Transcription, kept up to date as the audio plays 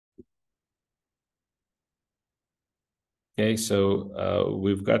Okay, so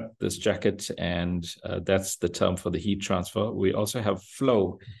we've got this jacket, and that's the term for the heat transfer. We also have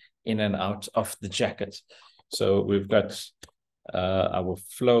flow in and out of the jacket. So we've got our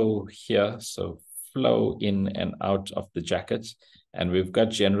flow here, so flow in and out of the jacket. And we've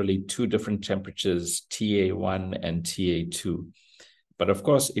got generally two different temperatures, TA1 and TA2. But of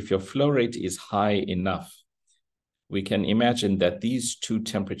course, if your flow rate is high enough, we can imagine that these two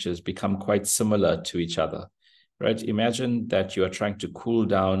temperatures become quite similar to each other, right? Imagine that you are trying to cool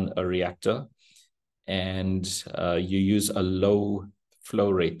down a reactor, and you use a low flow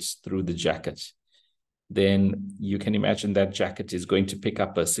rate through the jacket. Then you can imagine that jacket is going to pick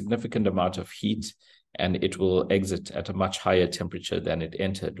up a significant amount of heat, and it will exit at a much higher temperature than it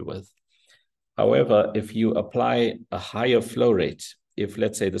entered with. However, if you apply a higher flow rate, if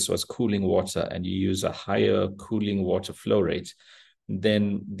let's say this was cooling water and you use a higher cooling water flow rate,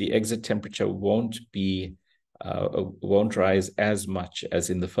 then the exit temperature won't rise as much as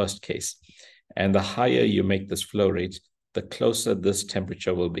in the first case. And the higher you make this flow rate, the closer this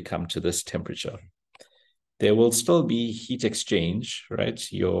temperature will become to this temperature. There will still be heat exchange, right?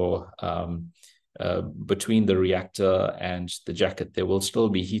 Between the reactor and the jacket, there will still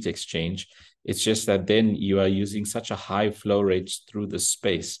be heat exchange. It's just that then you are using such a high flow rate through the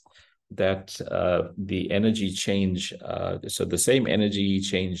space that the energy change, so the same energy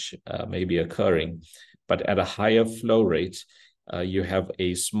change may be occurring, but at a higher flow rate, you have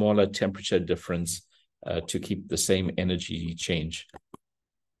a smaller temperature difference to keep the same energy change.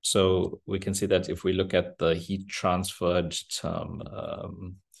 So we can see that if we look at the heat transferred term,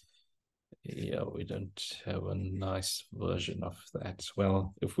 yeah, we don't have a nice version of that.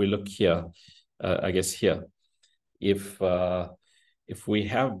 Well, if we look here, I guess here, if we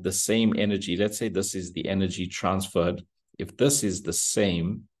have the same energy, let's say this is the energy transferred. If this is the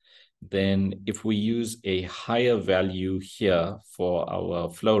same, then if we use a higher value here for our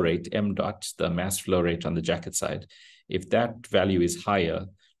flow rate, m dot, the mass flow rate on the jacket side, if that value is higher,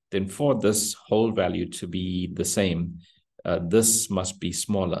 then for this whole value to be the same, this must be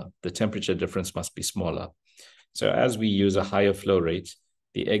smaller. The temperature difference must be smaller. So as we use a higher flow rate,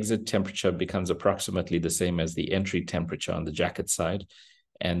 the exit temperature becomes approximately the same as the entry temperature on the jacket side.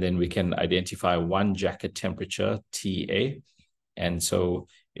 And then we can identify one jacket temperature, TA. And so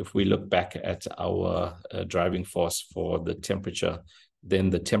if we look back at our driving force for the temperature, then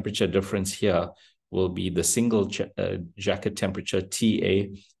the temperature difference here will be the single jacket temperature,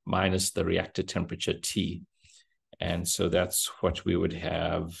 TA, minus the reactor temperature, T. And so that's what we would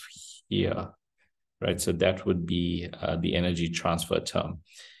have here, right? So that would be the energy transfer term.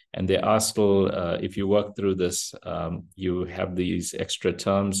 And there are still, if you work through this, you have these extra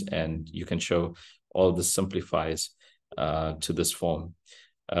terms, and you can show all this simplifies to this form.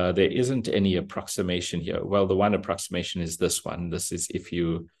 There isn't any approximation here. Well, the one approximation is this one. This is if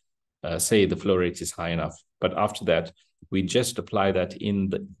you say the flow rate is high enough. But after that, we just apply that in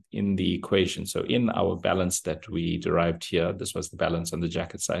the equation. So in our balance that we derived here, this was the balance on the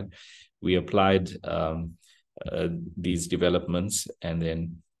jacket side, we applied these developments, and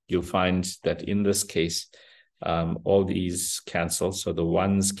then you'll find that in this case, all these cancel. So the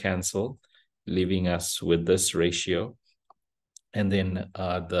ones cancel, leaving us with this ratio. And then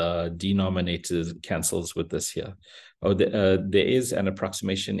the denominator cancels with this here. There is an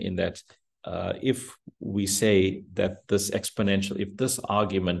approximation in that if we say that this exponential, if this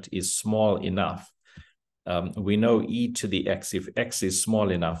argument is small enough, we know e to the x, if x is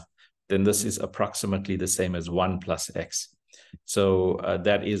small enough, then this is approximately the same as 1 plus x. So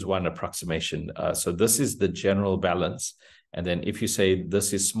that is one approximation. So this is the general balance. And then if you say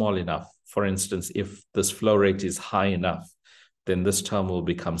this is small enough, for instance, if this flow rate is high enough, then this term will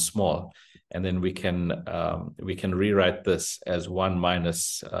become small. And then we can rewrite this as 1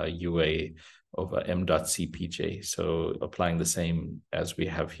 minus UA over m dot CPJ. So applying the same as we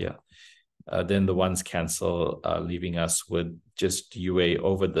have here. Then the ones cancel, leaving us with just UA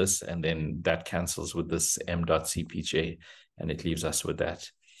over this, and then that cancels with this m dot CPJ, and it leaves us with that.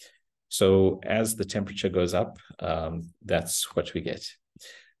 So as the temperature goes up, that's what we get.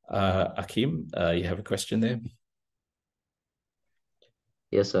 Akeem, you have a question there?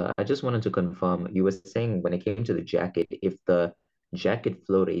 Yes, sir. I just wanted to confirm, you were saying when it came to the jacket, if the jacket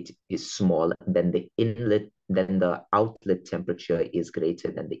flow rate is small, then the outlet temperature is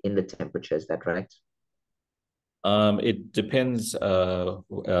greater than the inlet temperature. Is that right? It depends.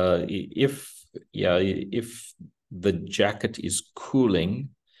 If the jacket is cooling,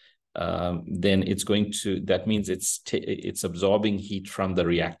 then it's going to, that means it's absorbing heat from the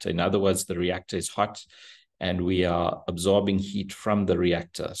reactor. In other words, the reactor is hot, and we are absorbing heat from the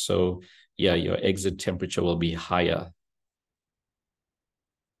reactor. So yeah, your exit temperature will be higher.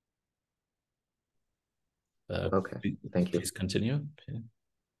 Okay, thank you. Please continue.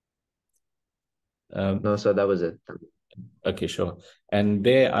 No, so that was it. Okay, sure. And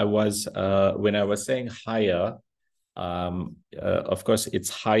there I was, when I was saying higher, of course, it's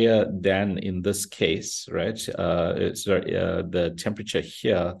higher than in this case, right? The temperature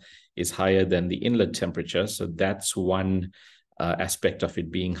here is higher than the inlet temperature. So that's one aspect of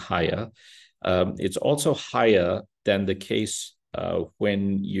it being higher. It's also higher than the case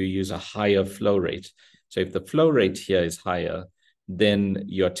when you use a higher flow rate. So if the flow rate here is higher, then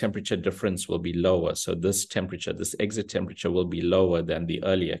your temperature difference will be lower. So this temperature, this exit temperature will be lower than the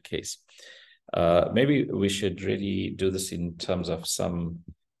earlier case. Maybe we should really do this in terms of some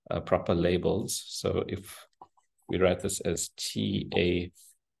proper labels. So if we write this as TA1,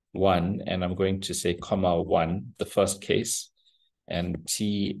 and I'm going to say comma 1, the first case, and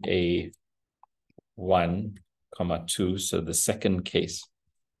TA1, comma 2, so the second case.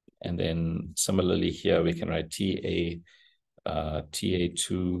 And then similarly here, we can write TA2,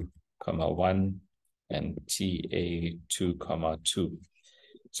 comma 1, and TA2, comma 2.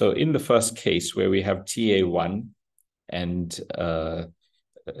 So in the first case where we have TA1 and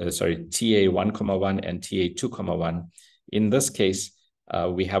TA1, comma 1 and TA2, comma 1, in this case,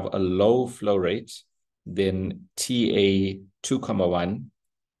 we have a low flow rate, then TA2, comma 1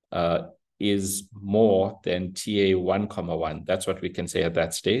 is more than TA1, comma 1. That's what we can say at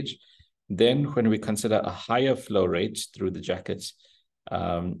that stage. Then when we consider a higher flow rate through the jackets,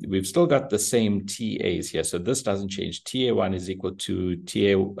 we've still got the same TAs here. So this doesn't change. TA1 is equal to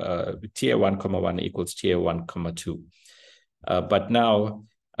TA1, comma 1 equals TA1, comma 2. But now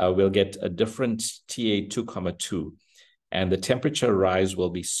we'll get a different TA2, comma 2. And the temperature rise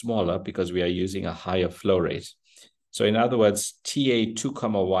will be smaller because we are using a higher flow rate. So in other words, TA2,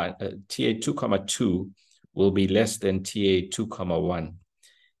 comma 2 will be less than TA2, comma 1.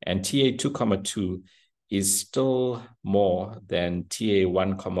 And TA2, comma 2 is still more than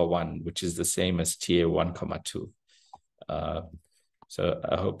TA1, comma 1, which is the same as TA1, comma 2. So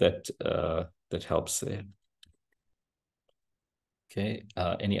I hope that that helps there. Okay.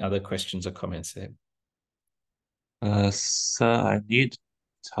 Any other questions or comments there? Sir, I need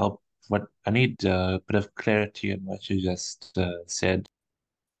help. I need a bit of clarity on what you just said.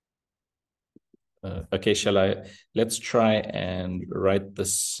 Okay, let's try and write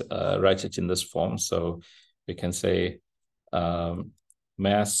it in this form. So we can say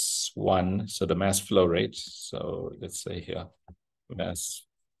mass 1, so the mass flow rate. So let's say here, mass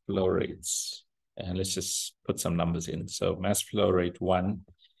flow rates, and let's just put some numbers in. So mass flow rate 1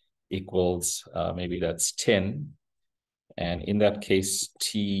 equals, maybe that's 10. And in that case,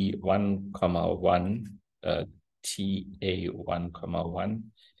 T1, comma 1, TA1, comma 1,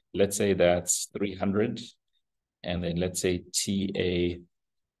 let's say that's 300. And then let's say TA2,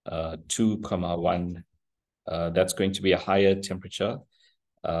 comma 1, that's going to be a higher temperature.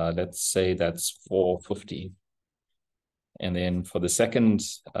 Let's say that's 450. And then for the second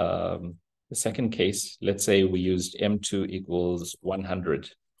case, let's say we used M2 equals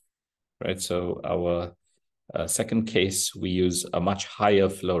 100, right? So our second case, we use a much higher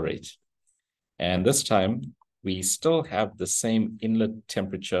flow rate. And this time, we still have the same inlet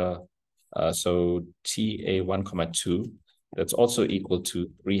temperature. So TA1, comma 2, that's also equal to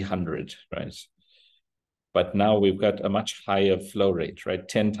 300, right? But now we've got a much higher flow rate, right?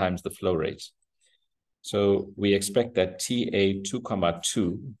 10 times the flow rate. So we expect that TA2, comma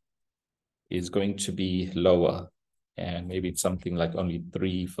 2 is going to be lower. And maybe it's something like only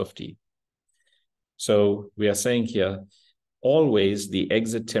 350. So we are saying here, always the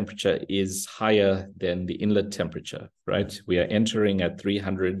exit temperature is higher than the inlet temperature, right? We are entering at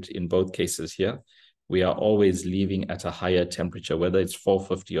 300 in both cases here. We are always leaving at a higher temperature, whether it's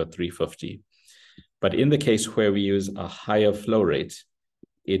 450 or 350. But in the case where we use a higher flow rate,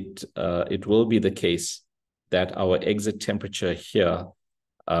 it will be the case that our exit temperature here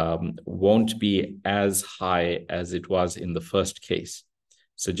won't be as high as it was in the first case.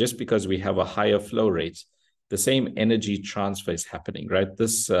 So just because we have a higher flow rate, the same energy transfer is happening, right?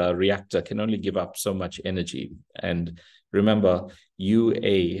 This reactor can only give up so much energy. And remember,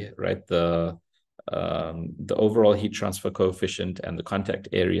 UA, right, the overall heat transfer coefficient and the contact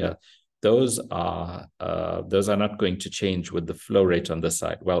area, those are not going to change with the flow rate on this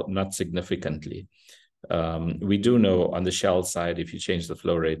side. Well, not significantly. We do know on the shell side, if you change the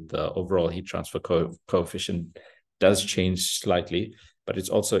flow rate, the overall heat transfer coefficient does change slightly, but it's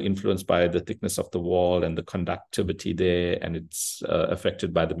also influenced by the thickness of the wall and the conductivity there, and it's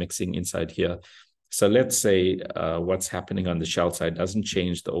affected by the mixing inside here. So let's say what's happening on the shell side doesn't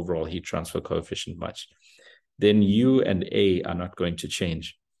change the overall heat transfer coefficient much. Then U and A are not going to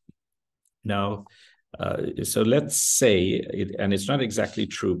change. Now, So let's say, and it's not exactly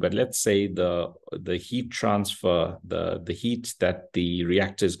true, but let's say the heat transfer, the heat that the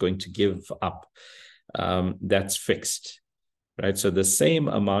reactor is going to give up, that's fixed, right? So the same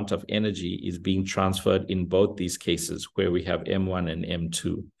amount of energy is being transferred in both these cases where we have M1 and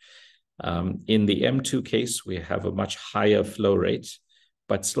M2. In the M2 case, we have a much higher flow rate,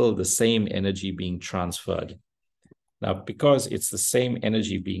 but still the same energy being transferred. Now, because it's the same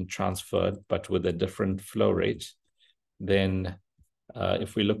energy being transferred, but with a different flow rate, then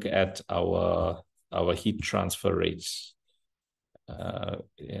if we look at our heat transfer rates,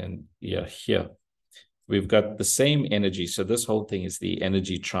 and yeah, here, we've got the same energy. So this whole thing is the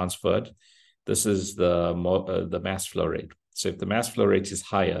energy transferred. This is the mass flow rate. So if the mass flow rate is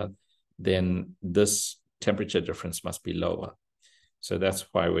higher, then this temperature difference must be lower. So that's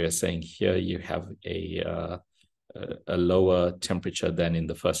why we're saying here you have a lower temperature than in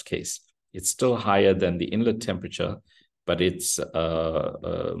the first case. It's still higher than the inlet temperature, but it's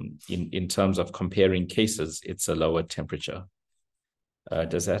in terms of comparing cases, it's a lower temperature.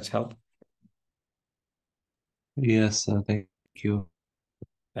 Does that help? Yes, thank you.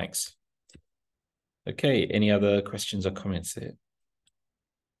 Thanks. Okay, any other questions or comments there?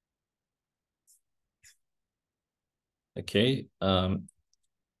 Okay,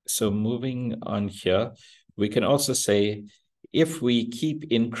 so moving on here, we can also say if we keep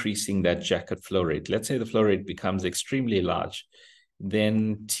increasing that jacket flow rate, let's say the flow rate becomes extremely large,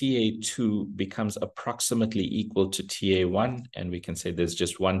 then TA2 becomes approximately equal to TA1, and we can say there's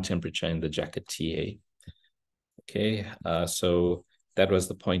just one temperature in the jacket TA. Okay, so that was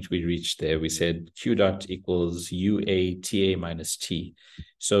the point we reached there. We said Q dot equals UA TA minus T.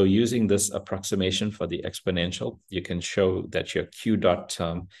 So using this approximation for the exponential, you can show that your Q dot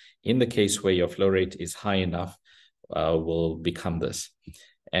term, in the case where your flow rate is high enough, will become this.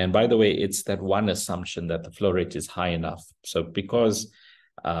 And by the way, it's that one assumption that the flow rate is high enough. So because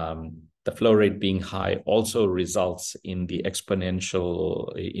the flow rate being high also results in the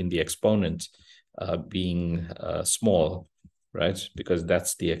exponential, in the exponent being small, right? Because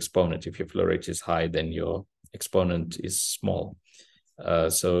that's the exponent. If your flow rate is high, then your exponent is small.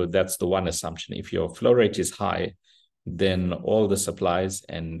 So that's the one assumption. If your flow rate is high, then all this applies,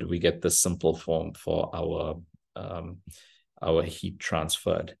 and we get the simple form for our heat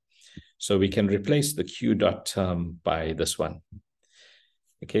transferred. So we can replace the Q dot term by this one.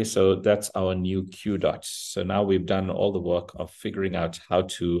 Okay, so that's our new Q dot. So now we've done all the work of figuring out how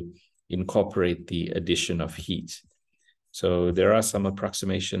to incorporate the addition of heat. So there are some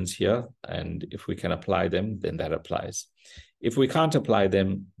approximations here, and if we can apply them, then that applies. If we can't apply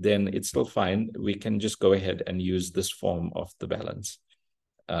them, then it's still fine. We can just go ahead and use this form of the balance.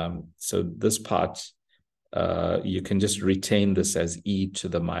 So this part, you can just retain this as e to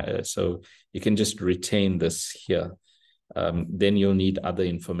the minus. So you can just retain this here. Then you'll need other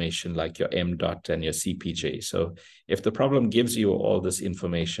information like your M dot and your CPJ. So if the problem gives you all this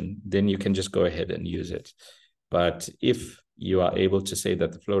information, then you can just go ahead and use it. But if you are able to say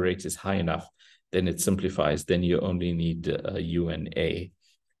that the flow rate is high enough, then it simplifies. Then you only need U and A.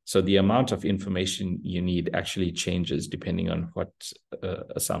 So the amount of information you need actually changes depending on what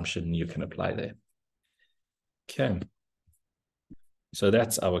assumption you can apply there. Okay. So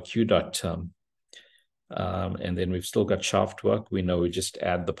that's our Q dot term. And then we've still got shaft work. We know we just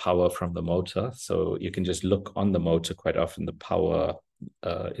add the power from the motor. So you can just look on the motor. Quite often the power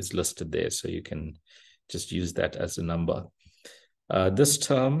is listed there. So you can just use that as a number. This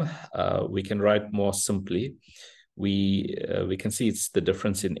term, we can write more simply. We can see it's the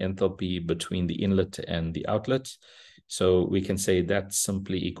difference in enthalpy between the inlet and the outlet. So we can say that's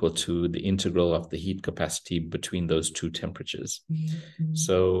simply equal to the integral of the heat capacity between those two temperatures. Mm-hmm.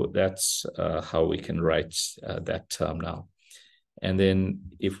 So that's how we can write that term now. And then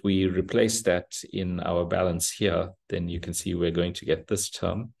if we replace that in our balance here, then you can see we're going to get this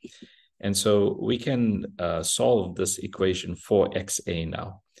term. And so we can solve this equation for XA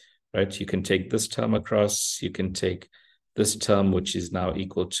now, right? You can take this term across, you can take this term, which is now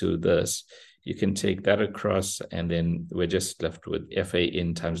equal to this. You can take that across, and then we're just left with FA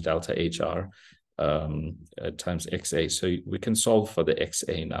in times delta HR times XA. So we can solve for the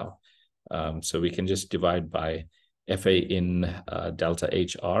XA now. So we can just divide by FA in delta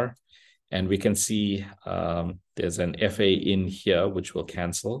HR, and we can see there's an FA in here, which will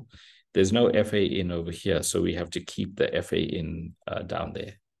cancel. There's no FA in over here, so we have to keep the FA in down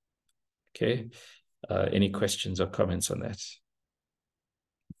there. Okay. Any questions or comments on that?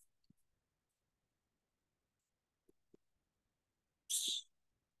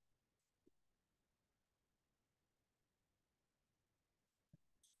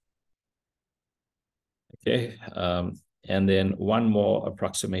 Okay, and then one more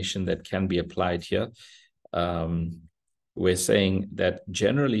approximation that can be applied here. We're saying that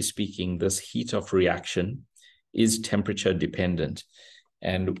generally speaking, this heat of reaction is temperature dependent.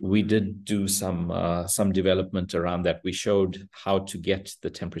 And we did do some development around that. We showed how to get the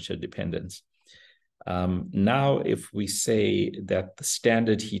temperature dependence. Now, if we say that the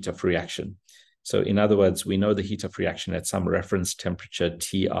standard heat of reaction, so in other words, we know the heat of reaction at some reference temperature,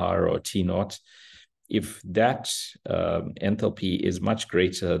 TR or T naught, if that enthalpy is much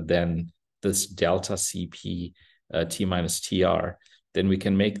greater than this delta Cp T minus TR, then we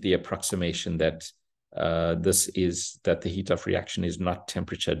can make the approximation that that the heat of reaction is not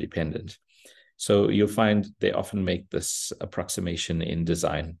temperature dependent. So you'll find they often make this approximation in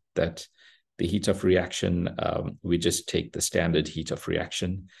design, that the heat of reaction, we just take the standard heat of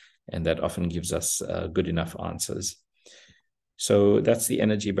reaction, and that often gives us good enough answers. So that's the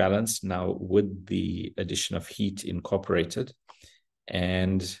energy balance now with the addition of heat incorporated.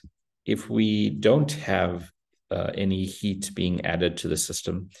 And if we don't have any heat being added to the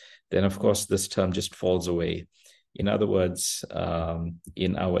system, then of course this term just falls away. In other words,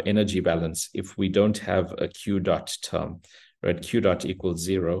 in our energy balance, if we don't have a Q dot term, right, Q dot equals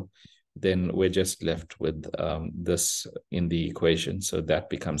 0, then we're just left with this in the equation. So that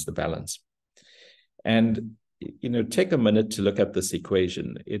becomes the balance. And take a minute to look at this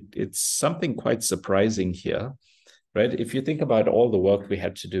equation. It's something quite surprising here, right? If you think about all the work we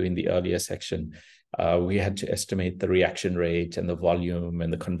had to do in the earlier section, we had to estimate the reaction rate and the volume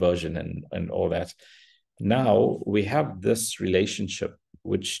and the conversion and all that. Now we have this relationship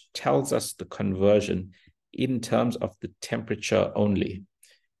which tells us the conversion in terms of the temperature only.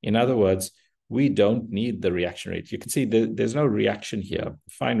 In other words, we don't need the reaction rate. You can see there's no reaction here.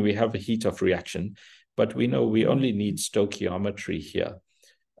 Fine, we have a heat of reaction, but we know we only need stoichiometry here.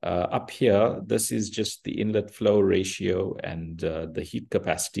 Up here, this is just the inlet flow ratio and the heat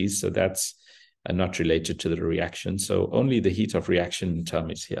capacities. So that's not related to the reaction. So only the heat of reaction term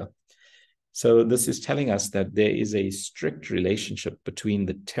is here. So this is telling us that there is a strict relationship between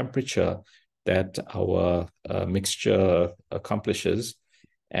the temperature that our mixture accomplishes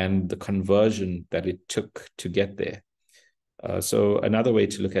and the conversion that it took to get there. So another way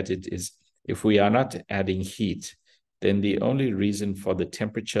to look at it is, if we are not adding heat, then the only reason for the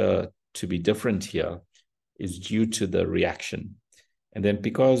temperature to be different here is due to the reaction. And then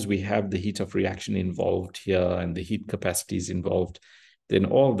because we have the heat of reaction involved here and the heat capacities involved, then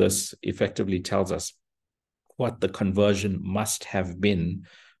all this effectively tells us what the conversion must have been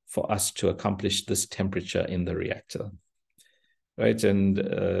for us to accomplish this temperature in the reactor. Right,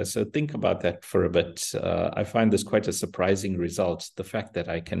 and so think about that for a bit. I find this quite a surprising result, the fact that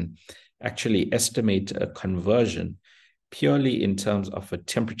I can actually estimate a conversion purely in terms of a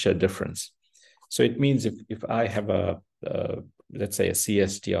temperature difference. So it means if I have let's say a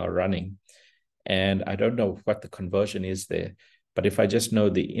CSTR running, and I don't know what the conversion is there, but if I just know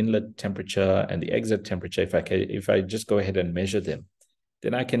the inlet temperature and the exit temperature, if I just go ahead and measure them,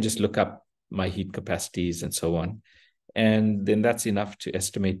 then I can just look up my heat capacities and so on. And then that's enough to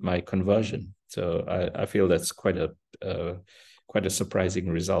estimate my conversion. So I feel that's quite a surprising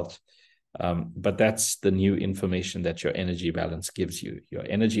result. But that's the new information that your energy balance gives you. Your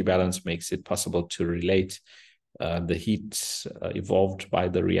energy balance makes it possible to relate the heat evolved by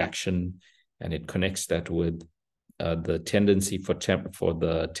the reaction, and it connects that with the tendency for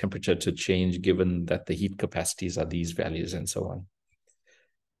the temperature to change, given that the heat capacities are these values and so on.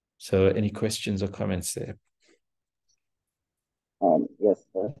 So any questions or comments there? Yes,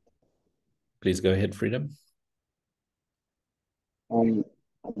 sir. Please go ahead, Freedom. I'm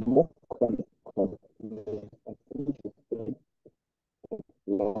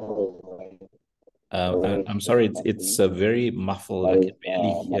sorry, it's very muffled. I can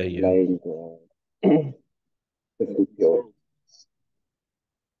barely hear you.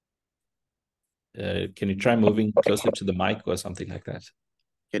 Can you try moving closer to the mic or something like that?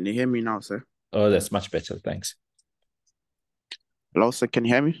 Can you hear me now, sir? Oh, that's much better. Thanks. Hello, sir. Can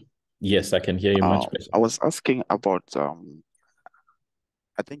you hear me? Yes, I can hear you much better. I was asking about,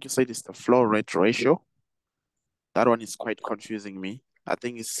 I think you said it's the flow rate ratio. That one is quite confusing me. I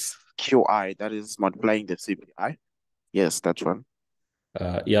think it's QI, that is multiplying the CPI. Yes, that one.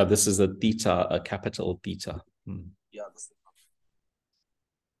 Yeah, this is a theta, a capital theta. Yeah.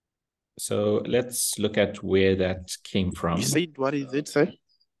 So let's look at where that came from. You said, what is it, sir?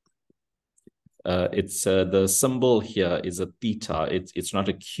 It's the symbol here is a theta. It's not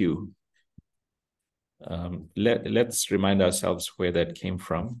a Q. Let's remind ourselves where that came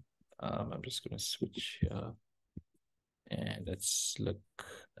from. I'm just going to switch And let's look.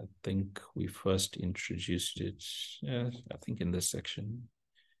 I think we first introduced it, I think in this section.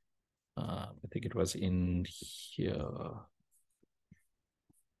 I think it was in here.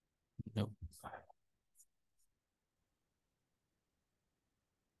 Nope.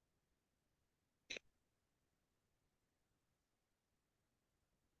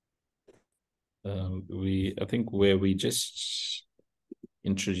 I think where we just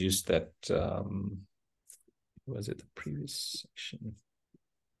introduced that, was it the previous section?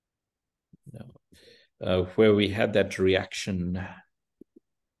 No, where we had that reaction.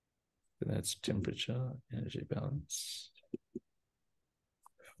 That's temperature, energy balance.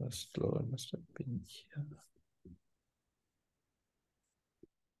 First law must have been here.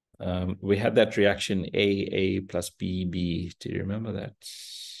 We had that reaction A plus B. Do you remember that?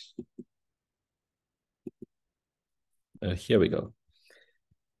 Here we go.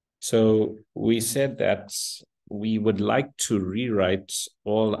 So we said that we would like to rewrite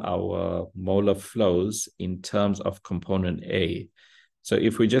all our molar flows in terms of component A. So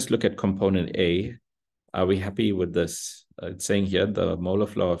if we just look at component A, are we happy with this? It's saying here the molar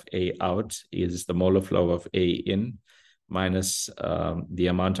flow of A out is the molar flow of A in minus the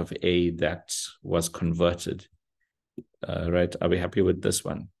amount of A that was converted. Right? Are we happy with this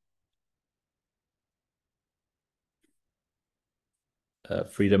one?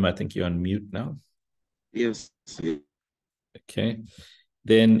 Freedom, I think you're on mute now. Yes. Okay.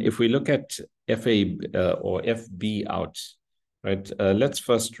 Then if we look at FA or FB out, right? Let's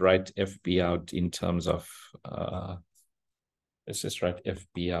first write FB out in terms of, let's just write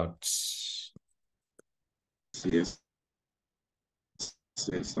FB out. Yes.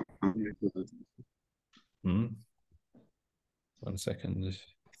 One second.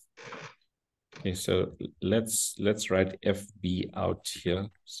 Okay, so let's write FB out here.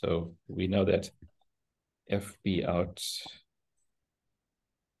 So we know that FB out,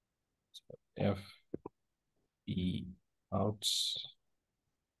 so FB out,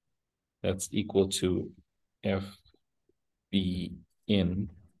 that's equal to FB in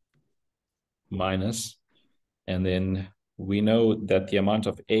minus, and then we know that the amount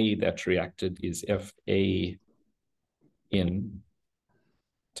of A that reacted is FA in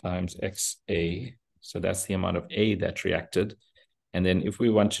times XA. So that's the amount of A that reacted. And then if we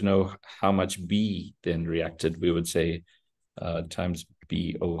want to know how much B then reacted, we would say times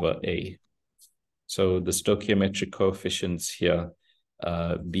B over A. So the stoichiometric coefficients here,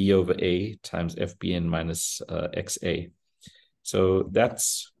 B over A times FBN minus XA. So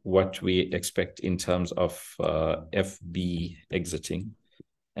that's what we expect in terms of FB exiting.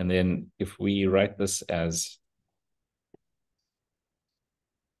 And then if we write this as,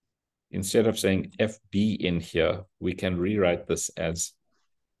 instead of saying FB in here, we can rewrite this as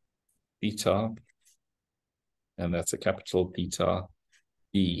theta, and that's a capital theta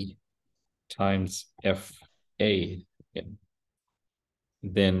B times FA in.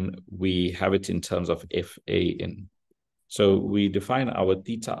 Then we have it in terms of FA in. So we define our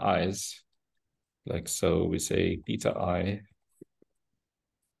theta i's, like so we say theta I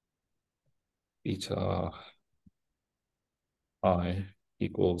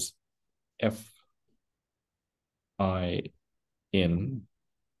equals FI in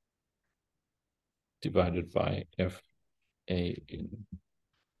divided by FA in.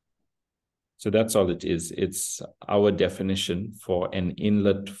 So that's all it is. It's our definition for an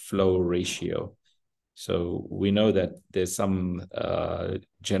inlet flow ratio. So we know that there's some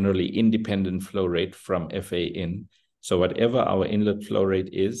generally independent flow rate from FA in. So whatever our inlet flow rate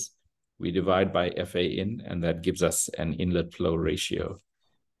is, we divide by FA in, and that gives us an inlet flow ratio.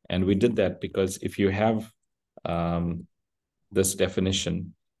 And we did that because if you have this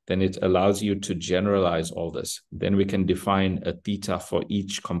definition, then it allows you to generalize all this. Then we can define a theta for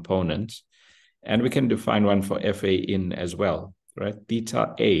each component, and we can define one for FA in as well, right?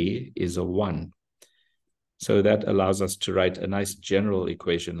 Theta A is a 1. So that allows us to write a nice general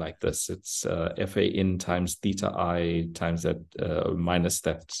equation like this. It's FA in times theta I times that minus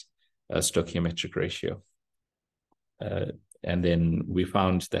that stoichiometric ratio. And then we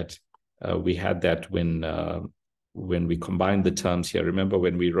found that we had that when we combined the terms here. Remember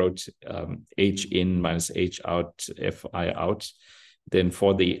when we wrote H in minus H out, Fi out, then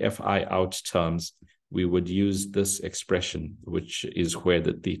for the Fi out terms, we would use this expression, which is where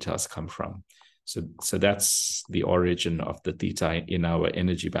the thetas come from. So that's the origin of the theta in our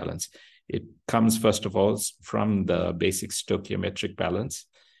energy balance. It comes, first of all, from the basic stoichiometric balance.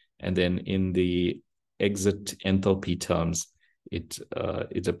 And then in the exit enthalpy terms, it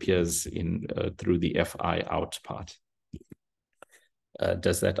appears in through the Fi out part.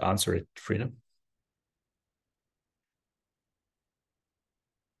 Does that answer it, Freedom?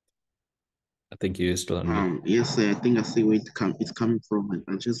 think you're still on mute. Yes, I think I see where it's coming from.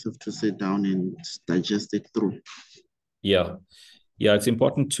 I just have to sit down and digest it through. Yeah. Yeah, it's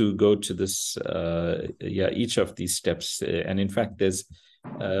important to go to this, each of these steps. And in fact, there's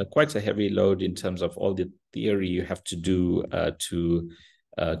quite a heavy load in terms of all the theory you have to do to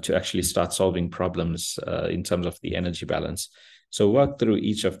actually start solving problems in terms of the energy balance. So work through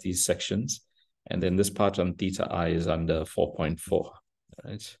each of these sections. And then this part on theta I is under 4.4,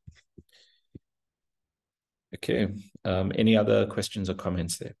 right? Okay. Any other questions or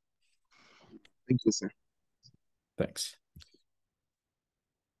comments there? Thank you, sir. Thanks.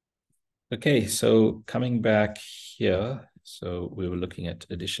 Okay, so coming back here, so we were looking at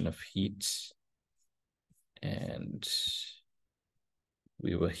addition of heat, and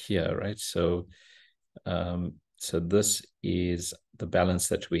we were here, right? So, so this is the balance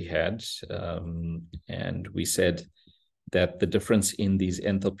that we had, and we said that the difference in these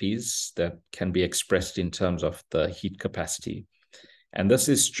enthalpies that can be expressed in terms of the heat capacity. And this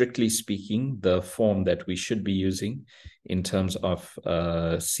is, strictly speaking, the form that we should be using in terms of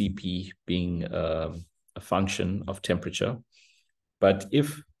Cp being a function of temperature. But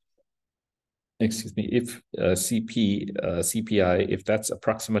if, CPI, if that's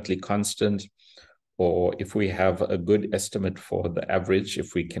approximately constant, or if we have a good estimate for the average,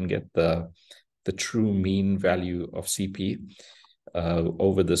 if we can get the true mean value of Cp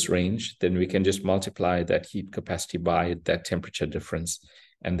over this range, then we can just multiply that heat capacity by that temperature difference.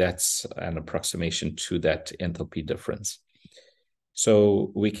 And that's an approximation to that enthalpy difference.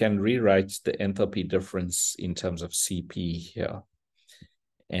 So we can rewrite the enthalpy difference in terms of Cp here.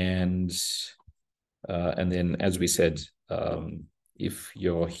 And then, as we said, if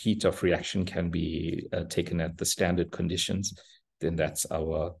your heat of reaction can be taken at the standard conditions, then that's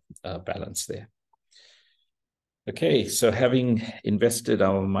our balance there. Okay, so having invested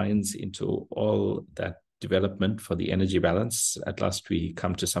our minds into all that development for the energy balance, at last we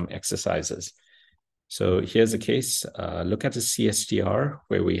come to some exercises. So here's a case. Look at a CSTR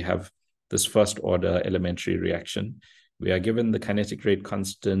where we have this first order elementary reaction. We are given the kinetic rate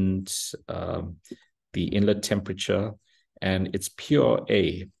constant, the inlet temperature, and it's pure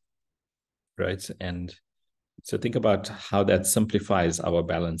A, right? And so think about how that simplifies our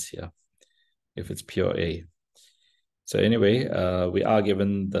balance here, if it's pure A. So anyway, we are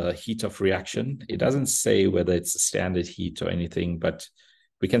given the heat of reaction. It doesn't say whether it's a standard heat or anything, but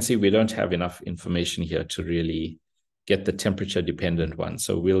we can see we don't have enough information here to really get the temperature dependent one.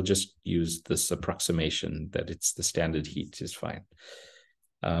 So we'll just use this approximation that it's the standard heat is fine.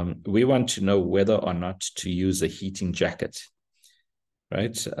 We want to know whether or not to use a heating jacket,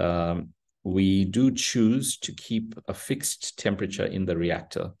 right? We do choose to keep a fixed temperature in the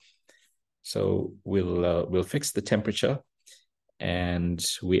reactor. So we'll fix the temperature, and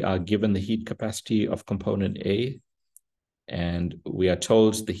we are given the heat capacity of component A, and we are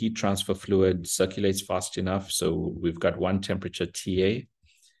told the heat transfer fluid circulates fast enough. So we've got one temperature TA,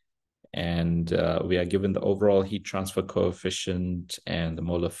 and we are given the overall heat transfer coefficient and the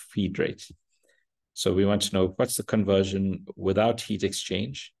molar feed rate. So we want to know what's the conversion without heat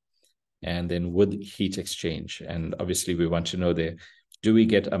exchange and then with heat exchange. And obviously we want to know there, do we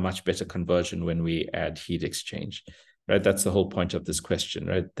get a much better conversion when we add heat exchange, right? That's the whole point of this question,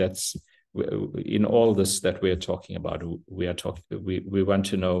 right? That's in all this that we're talking about. We want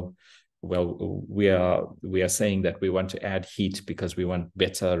to know, well, we are saying that we want to add heat because we want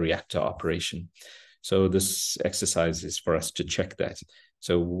better reactor operation. So this exercise is for us to check that.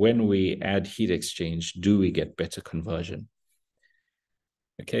 So when we add heat exchange, do we get better conversion?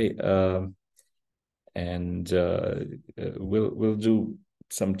 Okay. We'll do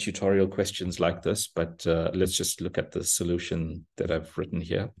some tutorial questions like this, but let's just look at the solution that I've written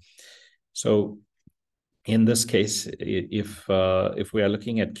here. So in this case, if we are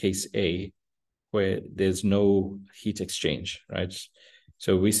looking at case A, where there's no heat exchange, right?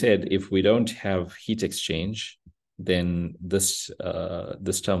 So we said if we don't have heat exchange, then this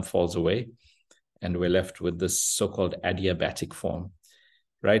term falls away, and we're left with this so-called adiabatic form.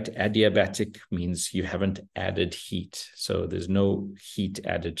 Right? Adiabatic means you haven't added heat. So there's no heat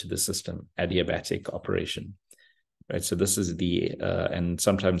added to the system, adiabatic operation, right? So this is the, and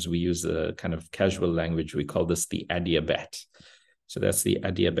sometimes we use the kind of casual language, we call this the adiabat. So that's the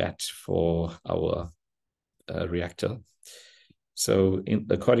adiabat for our reactor. So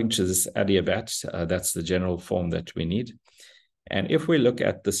according to this adiabat, that's the general form that we need. And if we look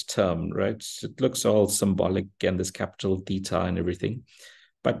at this term, right, it looks all symbolic and this capital theta and everything.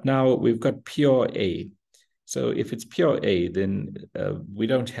 But now we've got pure A. So if it's pure A, then we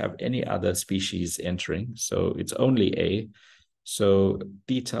don't have any other species entering. So it's only A. So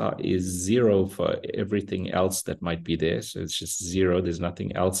theta is 0 for everything else that might be there. So it's just 0. There's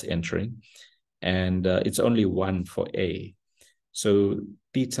nothing else entering. And it's only 1 for A. So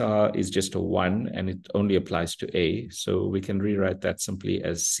theta is just a 1, and it only applies to A. So we can rewrite that simply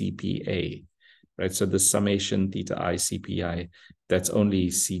as CPA, right? So the summation theta I CPI, that's only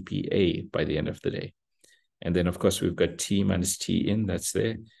CPA by the end of the day. And then, of course, we've got T minus T in, that's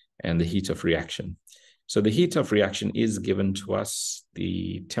there, and the heat of reaction. So the heat of reaction is given to us.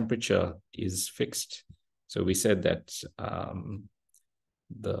 The temperature is fixed. So we said that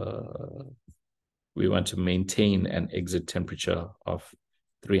we want to maintain an exit temperature of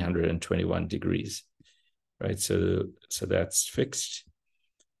 321 degrees, right? So that's fixed,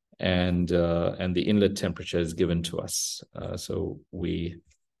 and the inlet temperature is given to us. So we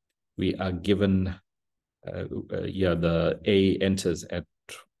are given, the A enters at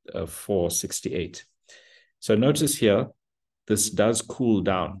 468. So notice here, this does cool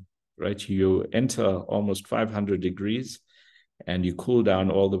down, right? You enter almost 500 degrees, and you cool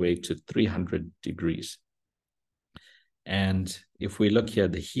down all the way to 300 degrees. And if we look here,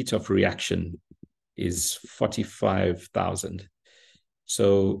 the heat of reaction is 45,000.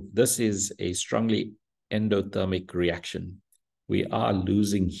 So this is a strongly endothermic reaction. We are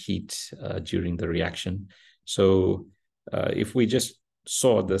losing heat during the reaction. So if we just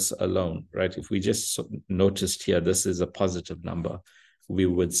saw this alone, right? If we just noticed here, this is a positive number, we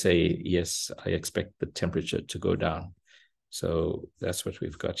would say, yes, I expect the temperature to go down. So that's what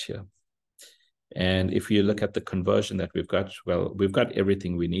we've got here. And if you look at the conversion that we've got, well, we've got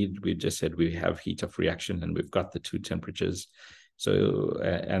everything we need. We just said we have heat of reaction, and we've got the 2 temperatures, so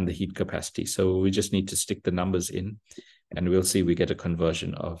and the heat capacity. So we just need to stick the numbers in, and we'll see we get a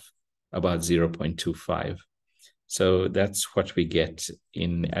conversion of about 0.25. So that's what we get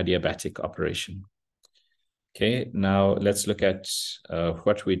in adiabatic operation. Okay, now let's look at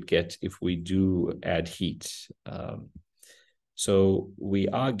what we'd get if we do add heat. So we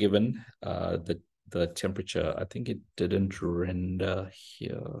are given the temperature. I think it didn't render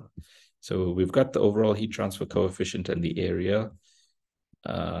here. So we've got the overall heat transfer coefficient and the area.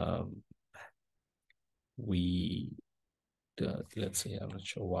 Let's see, I'm not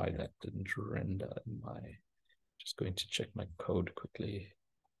sure why that didn't render in my, just going to check my code quickly.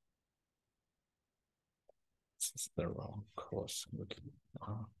 This is the wrong course.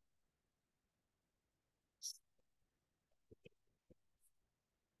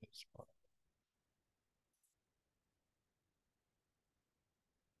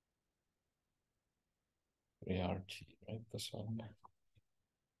 RT, right? This one.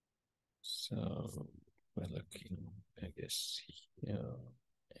 So we're looking, I guess, here,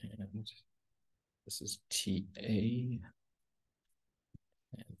 and this is TA, and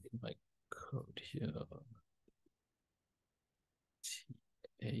in my code here,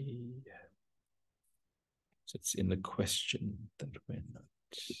 TA. So it's in the question that we're not.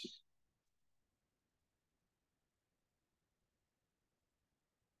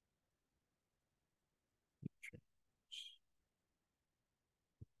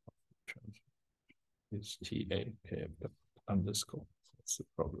 Is TA, okay, but underscore. That's the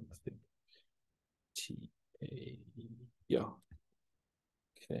problem, I think. TA, yeah.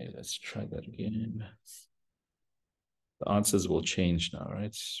 Okay, let's try that again. The answers will change now,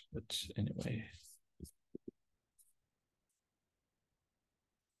 right? But anyway.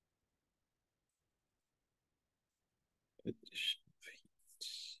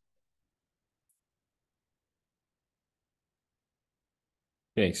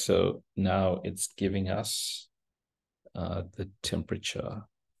 Okay, so now it's giving us the temperature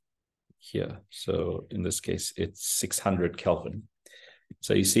here. So in this case, it's 600 Kelvin.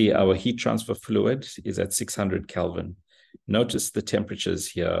 So you see our heat transfer fluid is at 600 Kelvin. Notice the temperatures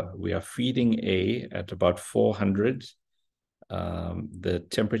here. We are feeding A at about 400. The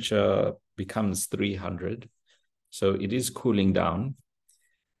temperature becomes 300. So it is cooling down.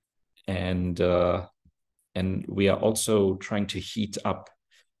 And we are also trying to heat up.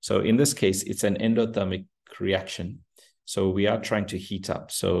 So in this case, it's an endothermic reaction. So we are trying to heat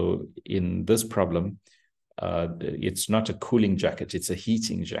up. So in this problem, it's not a cooling jacket, it's a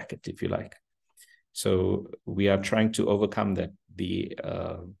heating jacket, if you like. So we are trying to overcome that the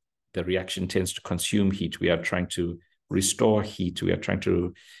reaction tends to consume heat. We are trying to restore heat. We are trying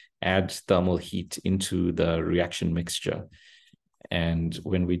to add thermal heat into the reaction mixture. And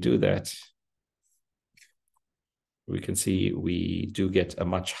when we do that, we can see we do get a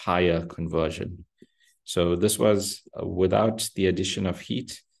much higher conversion. So this was without the addition of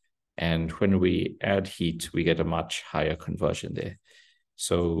heat. And when we add heat, we get a much higher conversion there.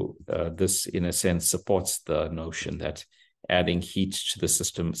 So this, in a sense, supports the notion that adding heat to the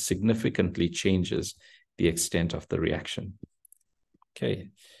system significantly changes the extent of the reaction. Okay,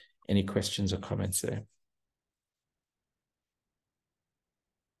 any questions or comments there?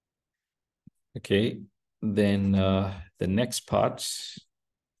 Okay, then the next part.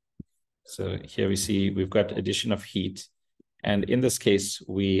 So here we see we've got addition of heat. And in this case,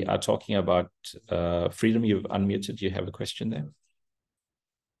 we are talking about Freedom. You've unmuted. You have a question there?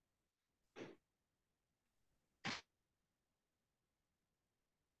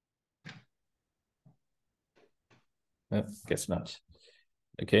 Guess not.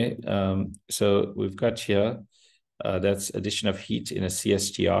 Okay, so we've got here, that's addition of heat in a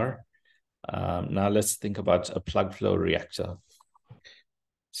CSTR. Now let's think about a plug flow reactor.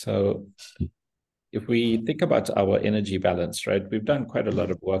 So if we think about our energy balance, right, we've done quite a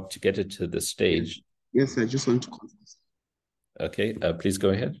lot of work to get it to this stage. Yes, I just want to confirm. Okay, please go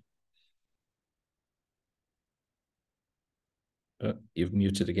ahead. You've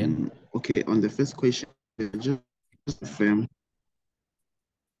muted again. Okay, on the first question, just confirm.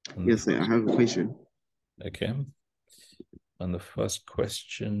 Yes, I have a question. Okay. On the first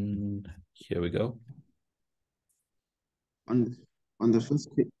question, here we go. On the first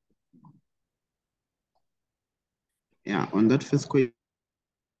question, yeah, on that first question,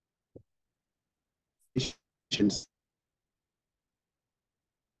 so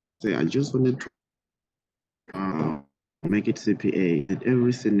I just wanted to make it CPA at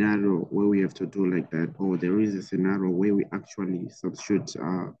every scenario where we have to do like that, or there is a scenario where we actually substitute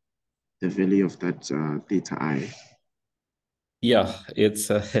the value of that theta I. Yeah, it's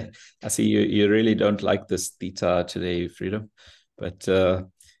I see you really don't like this theta today, Freedom, but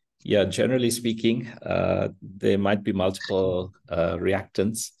yeah, generally speaking, there might be multiple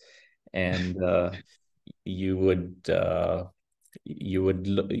reactants, and you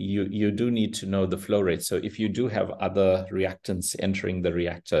do need to know the flow rate. So if you do have other reactants entering the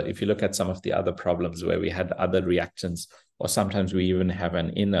reactor, if you look at some of the other problems where we had other reactants, or sometimes we even have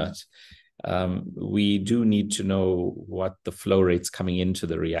an inert, we do need to know what the flow rates coming into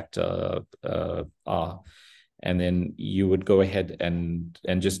the reactor are. And then you would go ahead and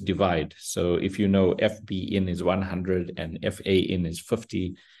just divide. So if you know FB in is 100 and FA in is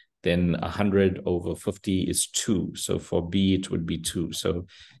 50, then 100 over 50 is 2. So for B, it would be 2. So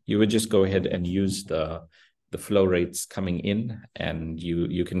you would just go ahead and use the flow rates coming in, and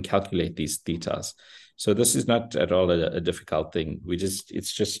you can calculate these thetas. So this is not at all a difficult thing.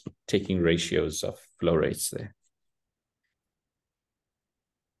 It's just taking ratios of flow rates there.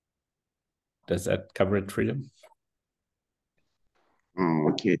 Does that cover it, Freedom? Oh,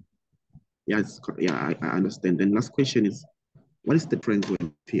 okay. Yes, yeah, I understand. Then last question is, what is the difference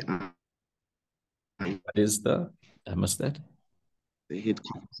when PI? What is the, I must that? The heat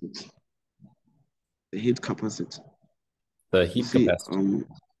capacity. The heat capacity. The heat capacity.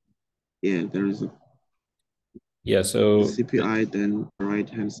 Yeah, there is a. Yeah, so the CPI, then the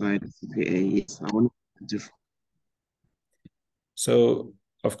right-hand side, CPA. Yes, I want to different. So,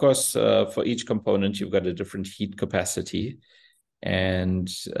 of course, for each component, you've got a different heat capacity, and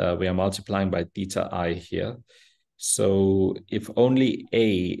we are multiplying by theta I here. So if only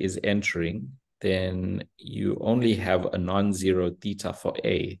A is entering, then you only have a non-zero theta for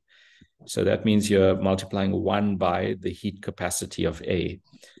A. So that means you're multiplying 1 by the heat capacity of A.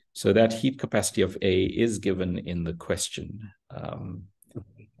 So that heat capacity of A is given in the question.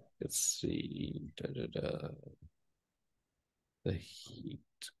 Let's see. The heat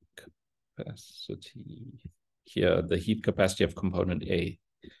capacity here, the heat capacity of component A.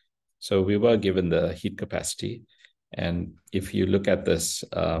 So we were given the heat capacity. And if you look at this,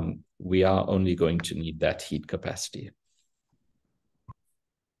 we are only going to need that heat capacity.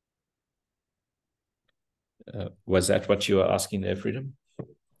 Was that what you were asking there, Freedom?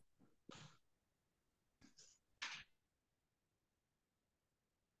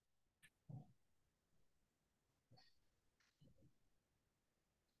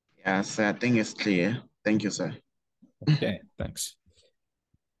 Yes, I think it's clear. Thank you, sir. Okay, thanks.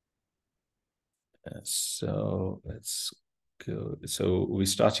 So let's go. So we're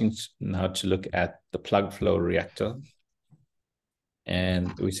starting now to look at the plug flow reactor.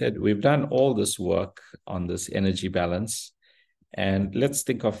 And we said we've done all this work on this energy balance. And let's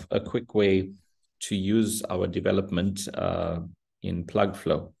think of a quick way to use our development in plug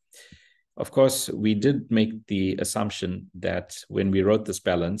flow. Of course, we did make the assumption that when we wrote this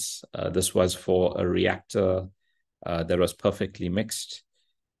balance, this was for a reactor that was perfectly mixed.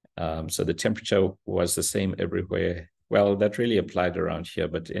 So the temperature was the same everywhere. Well, that really applied around here,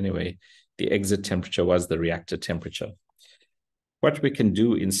 but anyway, the exit temperature was the reactor temperature. What we can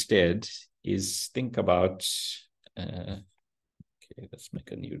do instead is think about, Okay, let's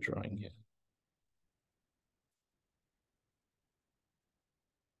make a new drawing here.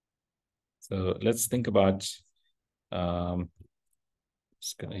 So let's think about, just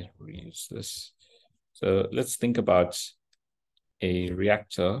gonna reuse this. So let's think about a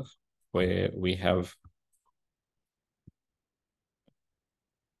reactor where we have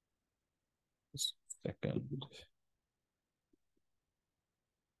second.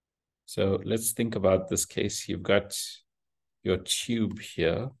 So let's think about this case. You've got your tube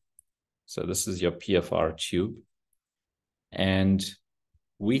here. So this is your PFR tube. And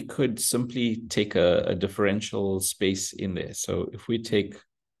we could simply take a differential space in there. So if we take,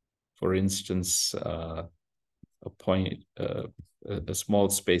 for instance, a small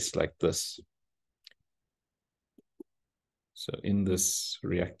space like this. So in this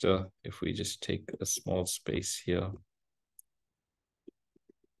reactor, if we just take a small space here,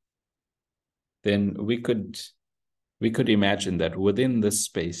 then we could imagine that within this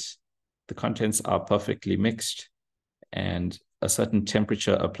space, the contents are perfectly mixed and a certain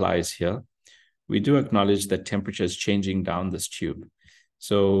temperature applies here. We do acknowledge that temperature is changing down this tube.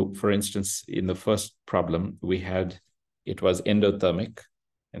 So for instance, in the first problem, it was endothermic.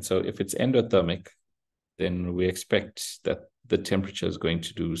 And so if it's endothermic, then we expect that the temperature is going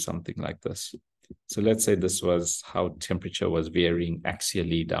to do something like this. So let's say this was how temperature was varying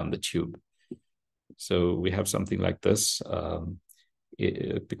axially down the tube. So we have something like this.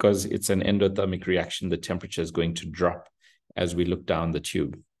 Because it's an endothermic reaction, the temperature is going to drop as we look down the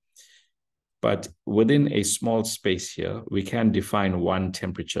tube. But within a small space here, we can define one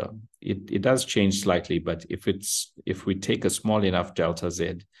temperature. It does change slightly, but if we take a small enough delta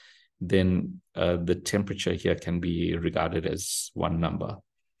Z, then the temperature here can be regarded as one number.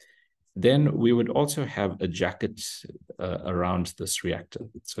 Then we would also have a jacket around this reactor.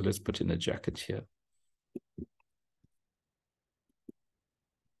 So let's put in a jacket here.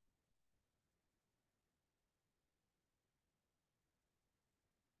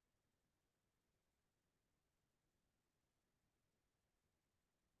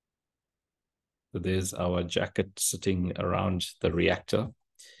 So there's our jacket sitting around the reactor.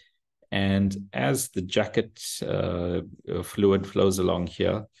 And as the jacket fluid flows along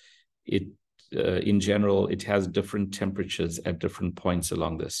here, in general, it has different temperatures at different points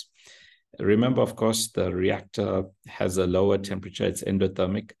along this. Remember, of course, the reactor has a lower temperature, it's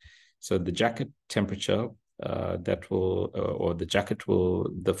endothermic. So the jacket temperature the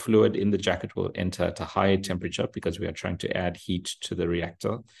fluid in the jacket will enter at a higher temperature because we are trying to add heat to the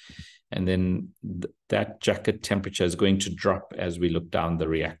reactor. And then that jacket temperature is going to drop as we look down the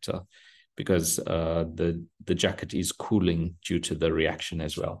reactor because the jacket is cooling due to the reaction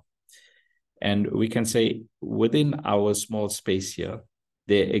as well. And we can say within our small space here,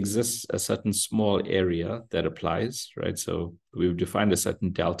 there exists a certain small area that applies, right? So we've defined a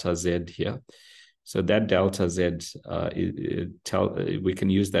certain delta Z here. So that delta Z, we can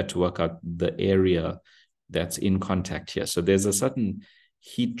use that to work out the area that's in contact here. So there's a certain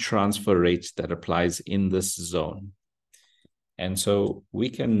heat transfer rate that applies in this zone. And so we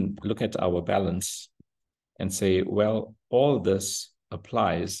can look at our balance and say, well, all this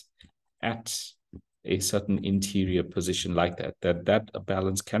applies at a certain interior position like that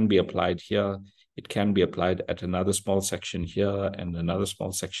balance can be applied here. It can be applied at another small section here and another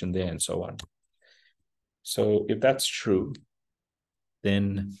small section there and so on. So if that's true,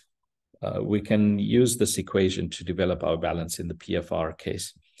 then we can use this equation to develop our balance in the PFR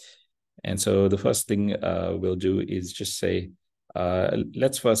case. And so the first thing we'll do is just say,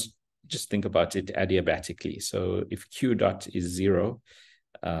 let's first just think about it adiabatically. So if Q dot is 0,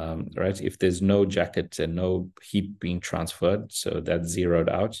 right, if there's no jacket and no heat being transferred, so that's zeroed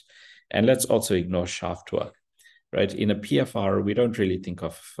out. And let's also ignore shaft work, right? In a PFR, we don't really think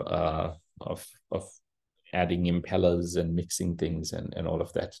of adding impellers and mixing things and all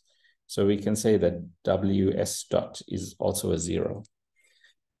of that. So we can say that WS dot is also a 0,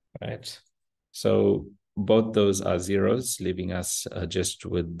 right? So both those are zeros, leaving us just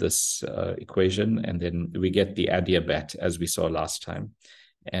with this equation. And then we get the adiabat as we saw last time.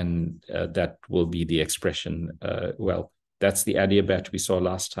 And that will be the expression. Well, that's the adiabat we saw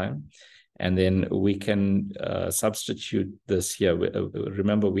last time. And then we can substitute this here.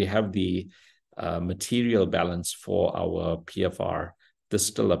 Remember, we have the material balance for our PFR. This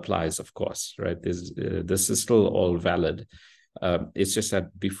still applies, of course, right? This is still all valid. It's just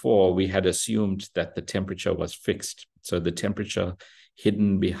that before we had assumed that the temperature was fixed. So the temperature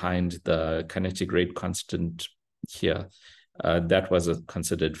hidden behind the kinetic rate constant here, that was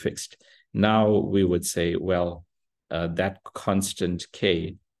considered fixed. Now we would say, well, that constant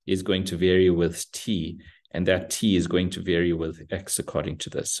K is going to vary with T, and that T is going to vary with X according to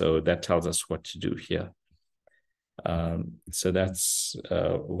this. So that tells us what to do here. So that's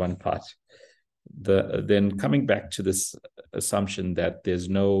one part. Then coming back to this assumption that there's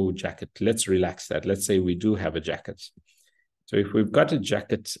no jacket, let's relax that. Let's say we do have a jacket. So if we've got a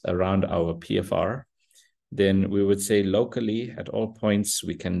jacket around our PFR, then we would say locally at all points,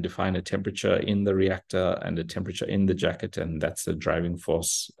 we can define a temperature in the reactor and a temperature in the jacket, and that's the driving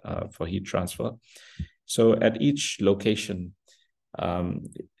force for heat transfer. So at each location,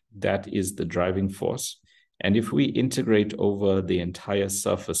 that is the driving force. And if we integrate over the entire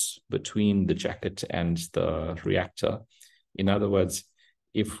surface between the jacket and the reactor, in other words,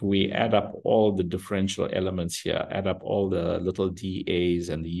 if we add up all the differential elements here, add up all the little dAs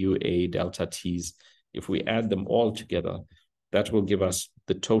and the UA delta Ts, if we add them all together, that will give us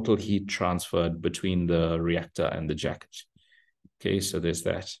the total heat transferred between the reactor and the jacket. Okay, so there's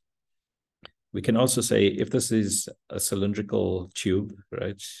that. We can also say if this is a cylindrical tube,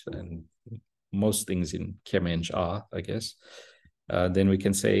 right, and most things in Chem-Eng are, I guess, then we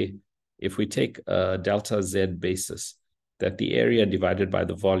can say if we take a delta Z basis, that the area divided by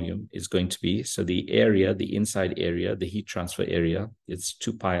the volume is going to be, so the area, the inside area, the heat transfer area, it's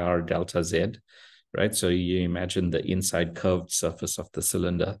 2 pi r delta Z, right? So you imagine the inside curved surface of the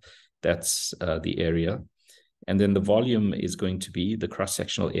cylinder, that's the area. And then the volume is going to be the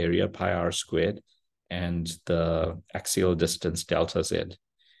cross-sectional area, pi r squared, and the axial distance, delta Z.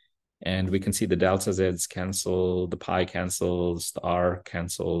 And we can see the delta Z's cancel, the pi cancels, the r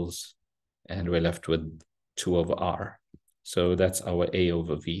cancels, and we're left with 2 over r. So that's our A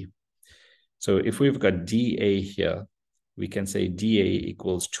over V. So if we've got dA here, we can say dA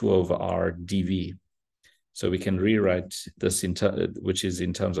equals 2 over r dV. So we can rewrite this, which is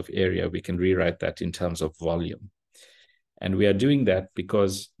in terms of area, we can rewrite that in terms of volume. And we are doing that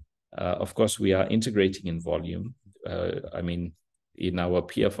because, of course, we are integrating in volume. I mean, in our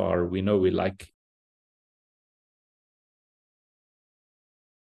PFR, we know we like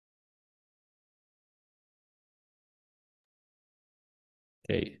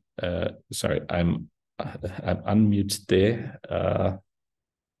okay, sorry, I'm unmuted there.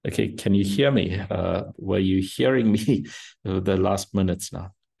 Okay, can you hear me? Were you hearing me the last minutes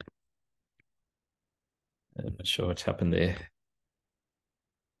now? I'm not sure what happened there.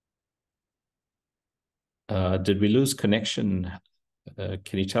 Did we lose connection?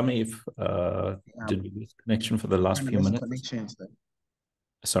 Can you tell me if did we lose connection for the last few minutes? Connection,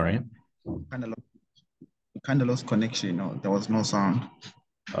 Sorry? Kind of lost connection. No, there was no sound.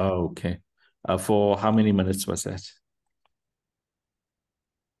 Oh, okay. For how many minutes was that?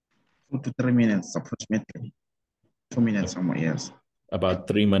 2 to 3 minutes, approximately. 2 minutes somewhere, yes. About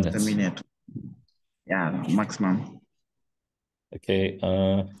 3 minutes. 1 minute. Yeah, maximum. Okay,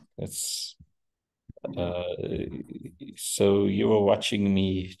 that's so you were watching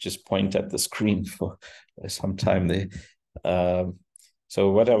me just point at the screen for some time there. So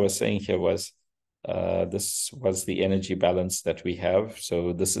what I was saying here was this was the energy balance that we have.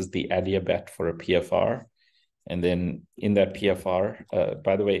 So this is the adiabat for a PFR. And then in that PFR,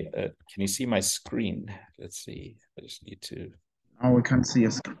 by the way, can you see my screen? Let's see. I just need to. Oh, we can't see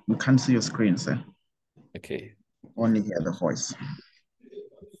we can't see your screen, sir. Okay. Only hear the voice.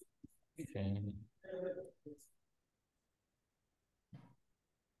 Okay.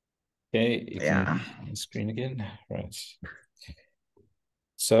 Okay, you can see the screen again. Right.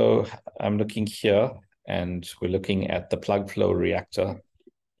 So I'm looking here and we're looking at the plug flow reactor,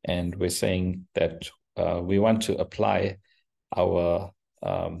 and we're saying that we want to apply our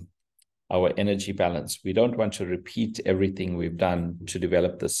energy balance. We don't want to repeat everything we've done to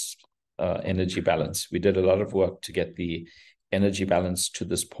develop this energy balance. We did a lot of work to get the energy balance to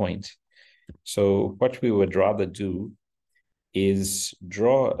this point. So what we would rather do is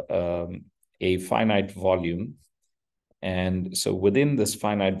draw a finite volume. And so within this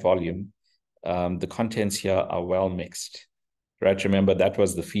finite volume, the contents here are well mixed, right? Remember, that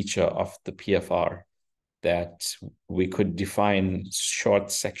was the feature of the PFR, that we could define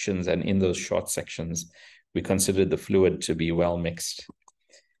short sections, and in those short sections, we considered the fluid to be well mixed.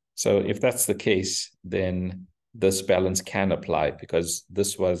 So if that's the case, then this balance can apply because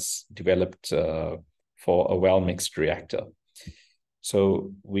this was developed for a well-mixed reactor.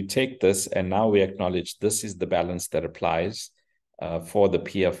 So we take this and now we acknowledge this is the balance that applies for the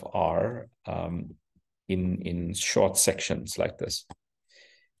PFR in short sections like this.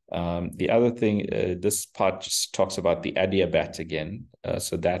 The other thing, this part just talks about the adiabat again.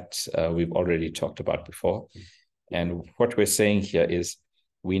 So that we've already talked about before. And what we're saying here is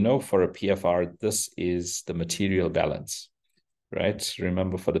we know for a PFR, this is the material balance, right?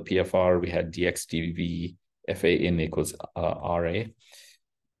 Remember for the PFR, we had dx dV FA in equals RA.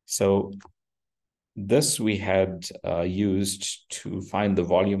 So this we had used to find the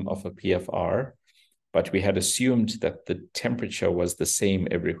volume of a PFR, but we had assumed that the temperature was the same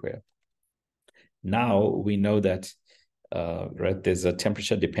everywhere. Now we know that right, there's a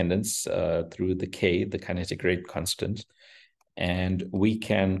temperature dependence through the K, the kinetic rate constant, and we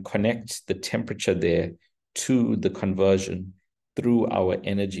can connect the temperature there to the conversion through our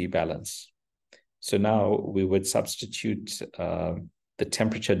energy balance. So now we would substitute the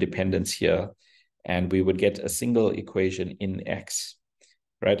temperature dependence here, and we would get a single equation in X.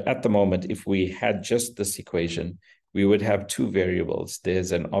 Right? At the moment, if we had just this equation, we would have two variables.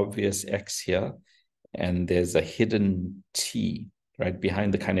 There's an obvious X here, and there's a hidden T, right?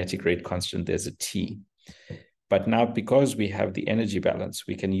 Behind the kinetic rate constant, there's a T. But now, because we have the energy balance,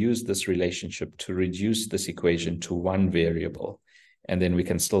 we can use this relationship to reduce this equation to one variable, and then we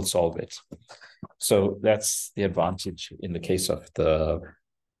can still solve it. So that's the advantage in the case of the,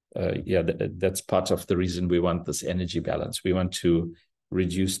 that's part of the reason we want this energy balance. We want to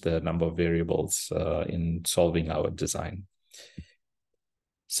reduce the number of variables in solving our design.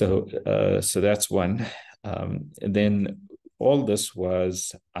 So that's one. And then all this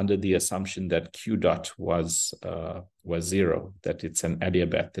was under the assumption that Q dot was zero, that it's an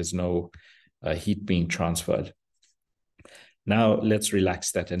adiabat. There's no heat being transferred. Now let's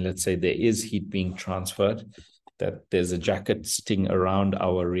relax that and let's say there is heat being transferred, that there's a jacket sitting around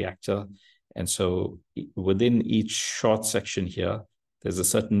our reactor. And so within each short section here, there's a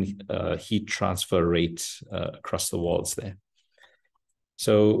certain heat transfer rate across the walls there.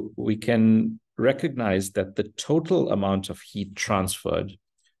 So we can recognize that the total amount of heat transferred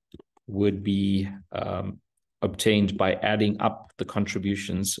would be obtained by adding up the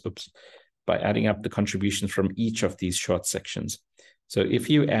contributions, by adding up the contributions from each of these short sections. So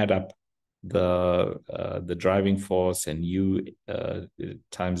if you add up the driving force and U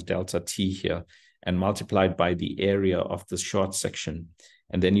times delta T here, and multiplied by the area of the short section,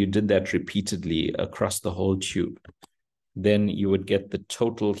 and then you did that repeatedly across the whole tube, then you would get the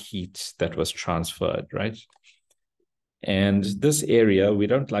total heat that was transferred, right? And this area, we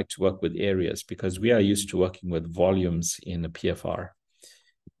don't like to work with areas because we are used to working with volumes in a PFR.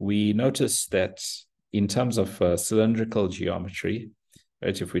 We notice that in terms of cylindrical geometry,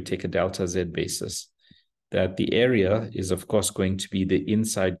 right, if we take a delta Z basis, that the area is, of course, going to be the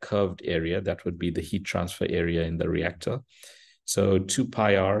inside curved area. That would be the heat transfer area in the reactor. So 2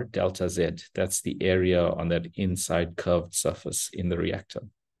 pi r delta Z, that's the area on that inside curved surface in the reactor.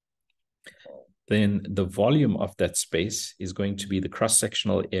 Then the volume of that space is going to be the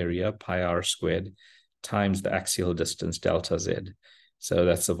cross-sectional area, pi r squared, times the axial distance, delta Z. So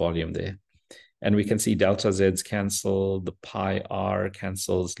that's the volume there. And we can see delta Z's cancel, the pi r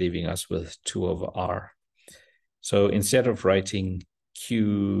cancels, leaving us with 2 over r. So instead of writing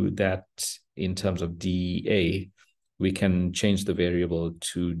Q that in terms of dA, we can change the variable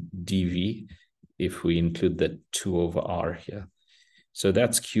to dV if we include the 2 over r here. So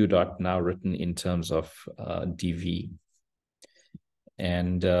that's Q dot now written in terms of dV.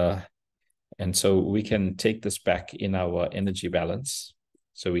 And so we can take this back in our energy balance.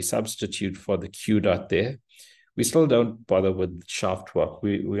 So we substitute for the Q dot there. We still don't bother with shaft work.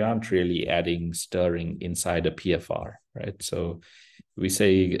 We aren't really adding stirring inside a PFR, right? So we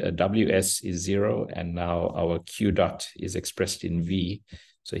say WS is 0, and now our Q dot is expressed in V.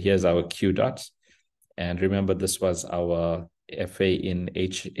 So here's our Q dot. And remember, this was our FA in,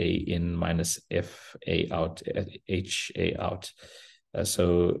 HA in minus FA out, HA out.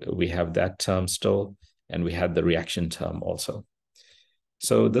 So we have that term still, and we had the reaction term also.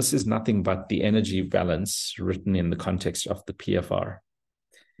 So this is nothing but the energy balance written in the context of the PFR.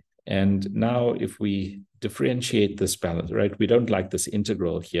 And now if we differentiate this balance, right, we don't like this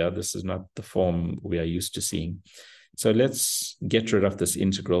integral here. This is not the form we are used to seeing. So let's get rid of this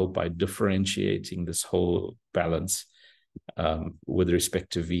integral by differentiating this whole balance with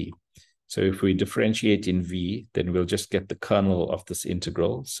respect to V. So if we differentiate in V, then we'll just get the kernel of this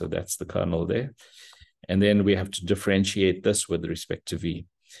integral. So that's the kernel there. And then we have to differentiate this with respect to V.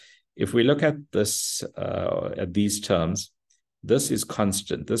 If we look at this, at these terms, this is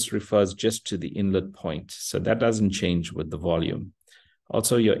constant. This refers just to the inlet point. So that doesn't change with the volume.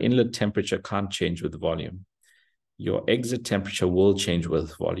 Also, your inlet temperature can't change with the volume. Your exit temperature will change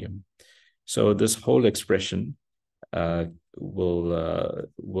with volume. So this whole expression will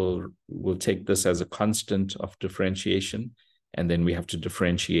take this as a constant of differentiation, and then we have to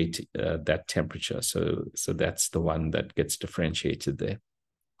differentiate that temperature. So that's the one that gets differentiated there.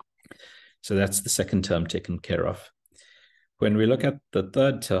 So that's the second term taken care of. When we look at the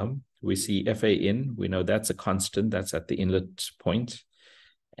third term, we see FA in, we know that's a constant, that's at the inlet point.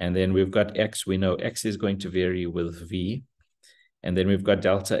 And then we've got X, we know X is going to vary with V. And then we've got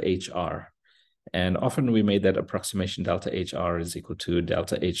delta HR. And often we made that approximation delta HR is equal to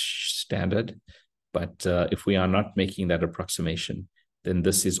delta H standard. But if we are not making that approximation, then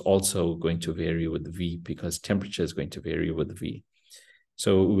this is also going to vary with V because temperature is going to vary with V.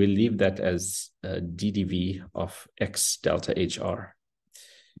 So we'll leave that as dDV of X delta HR.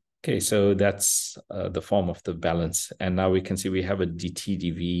 Okay, so that's the form of the balance. And now we can see we have a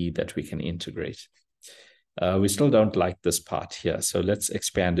dTdV that we can integrate. We still don't like this part here. So let's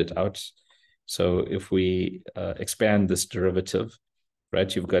expand it out. So if we expand this derivative,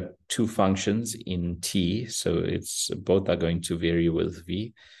 right, you've got two functions in T. So it's both are going to vary with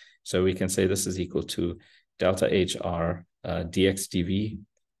V. So we can say this is equal to delta HR dx dV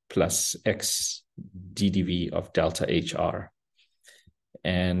plus X dDV of delta HR.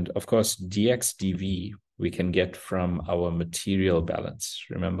 And of course, dx dV we can get from our material balance.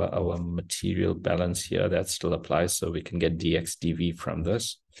 Remember our material balance here, that still applies. So we can get dx dV from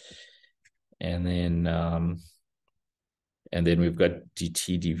this. And then we've got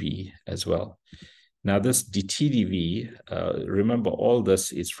dt dV as well. Now this dt dV, remember all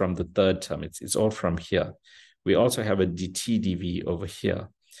this is from the third term. It's all from here. We also have a dt dV over here.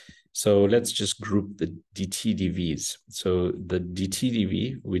 So let's just group the dt dVs. So the dt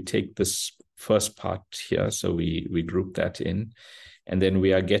dV, we take this first part here. So we group that in. And then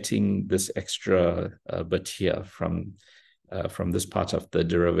we are getting this extra bit here from this part of the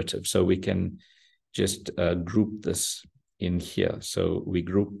derivative. So we can just group this in here. So we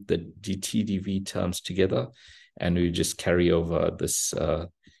group the dt dV terms together, and we just carry over this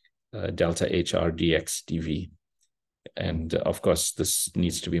delta HR dx dV. And of course, this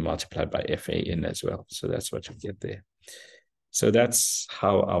needs to be multiplied by FA in as well. So that's what you get there. So that's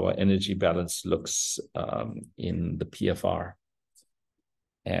how our energy balance looks in the PFR.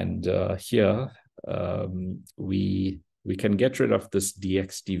 And here, we can get rid of this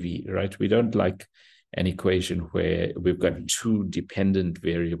dx dV, right? We don't like an equation where we've got two dependent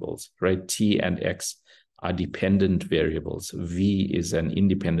variables, right? T and X are dependent variables. V is an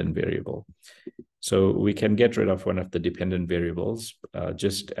independent variable. So we can get rid of one of the dependent variables,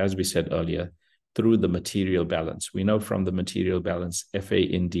 just as we said earlier, through the material balance. We know from the material balance, FA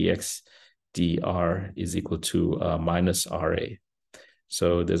in dx dr is equal to minus RA.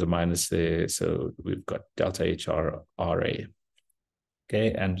 So there's a minus there. So we've got delta HR RA.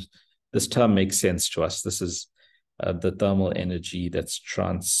 Okay, and this term makes sense to us. This is the thermal energy that's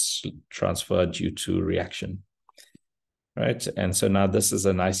transferred due to reaction. Right, and so now this is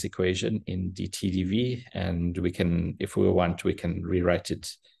a nice equation in dt dV, and we can, if we want, we can rewrite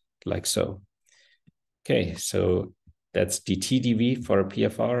it like so. Okay, so that's dt dV for a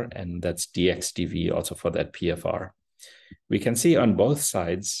PFR, and that's dx dV also for that PFR. We can see on both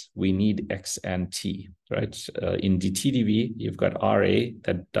sides, we need X and T, right? In dt dV, you've got RA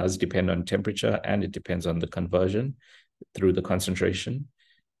that does depend on temperature, and it depends on the conversion through the concentration.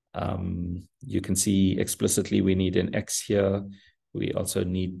 You can see explicitly we need an X here. We also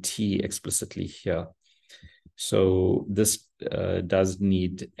need T explicitly here. So this does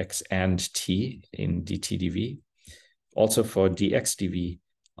need X and T in dt dV. Also for dx dV,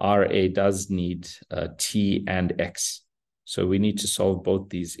 RA does need T and X. So we need to solve both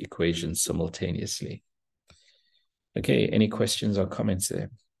these equations simultaneously. Okay, any questions or comments there?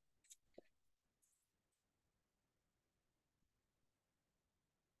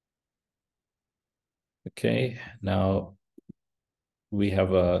 Okay, now we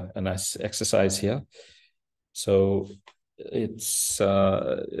have a nice exercise here. So it's,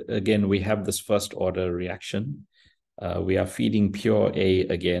 again, we have this first order reaction. We are feeding pure A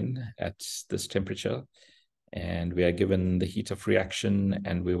again at this temperature, and we are given the heat of reaction,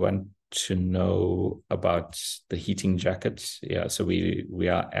 and we want to know about the heating jacket. Yeah, so we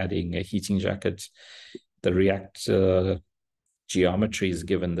are adding a heating jacket. The reactor geometry is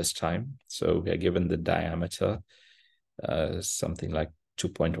given this time. So we are given the diameter, something like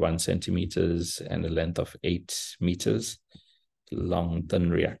 2.1 centimeters and a length of 8 meters, long,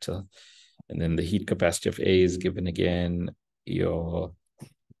 thin reactor. And then the heat capacity of A is given again. Your,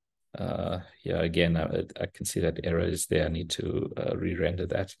 yeah, again, I can see that error is there. I need to re-render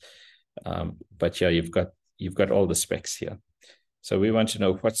that. But yeah, you've got all the specs here. So we want to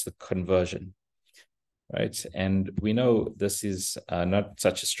know what's the conversion, right? And we know this is not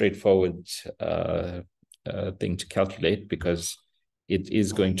such a straightforward thing to calculate, because it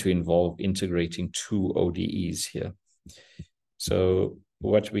is going to involve integrating two ODEs here. So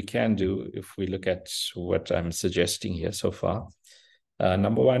what we can do, if we look at what I'm suggesting here so far,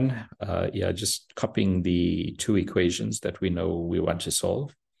 Number one, just copying the two equations that we know we want to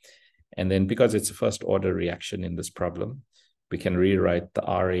solve. And then because it's a first order reaction in this problem, we can rewrite the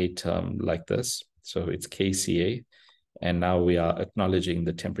RA term like this. So it's KCA. And now we are acknowledging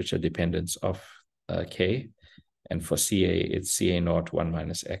the temperature dependence of K. And for CA, it's CA naught 1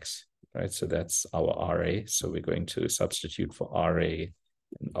 minus X, right? So that's our RA. So we're going to substitute for RA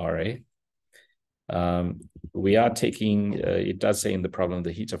and RA. We are taking, it does say in the problem,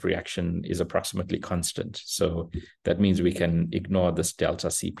 the heat of reaction is approximately constant. So that means we can ignore this delta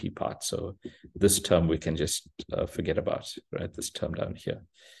Cp part. So this term we can just forget about, right? This term down here.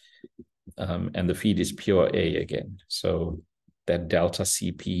 And the feed is pure A again. So that delta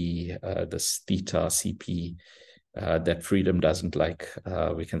Cp, this theta Cp, that Freedom doesn't like,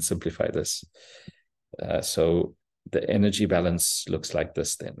 we can simplify this. So the energy balance looks like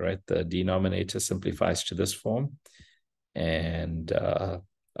this then, right? The denominator simplifies to this form, and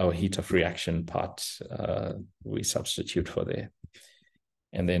our heat of reaction part, we substitute for there.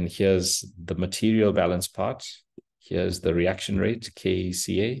 And then here's the material balance part. Here's the reaction rate,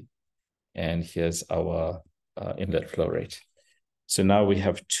 KCA, and here's our inlet flow rate. So now we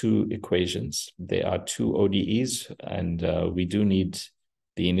have two equations. They are two ODEs, and we do need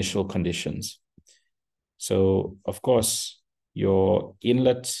the initial conditions. So, of course, your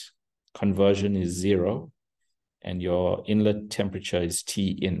inlet conversion is 0, and your inlet temperature is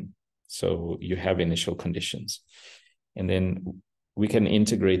T in. So you have initial conditions. And then we can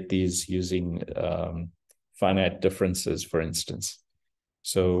integrate these using finite differences, for instance.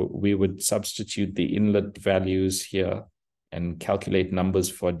 So we would substitute the inlet values here and calculate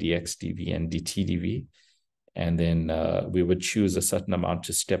numbers for dx dv and dt dv. And then we would choose a certain amount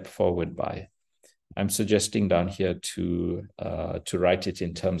to step forward by. I'm suggesting down here to write it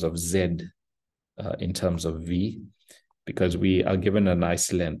in terms of Z, in terms of V, because we are given a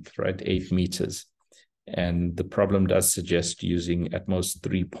nice length, right? 8 meters. And the problem does suggest using at most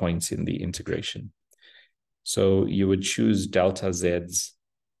 3 points in the integration. So you would choose delta Z's,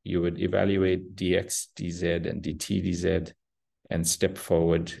 you would evaluate dx, dz, and dt, dz, and step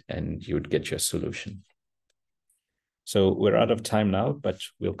forward, and you would get your solution. So we're out of time now, but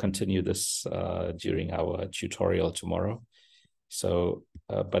we'll continue this during our tutorial tomorrow. So,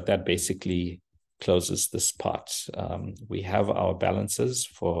 but that basically closes this part. We have our balances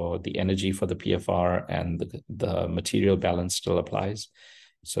for the energy for the PFR, and the material balance still applies.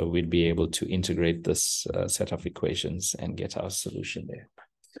 So we'd be able to integrate this set of equations and get our solution there.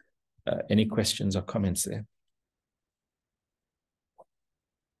 Any questions or comments there?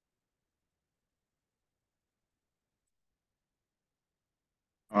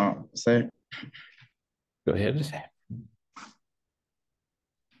 Sir. Go ahead.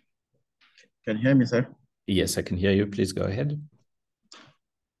 Can you hear me, sir? Yes, I can hear you. Please go ahead.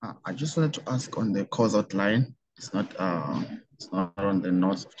 I just wanted to ask on the course outline. It's not on the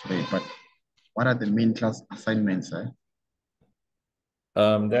notes of today, but what are the main class assignments, sir?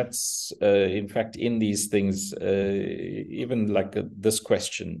 That's in fact in these things, even like this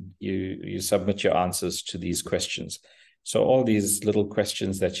question, you submit your answers to these questions. So all these little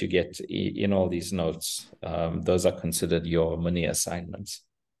questions that you get in all these notes, those are considered your mini assignments.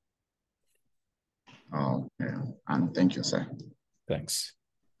 Okay, and thank you, sir. Thanks.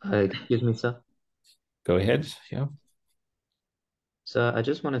 Excuse me, sir. Go ahead. Yeah. So I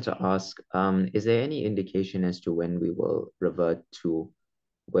just wanted to ask, is there any indication as to when we will revert to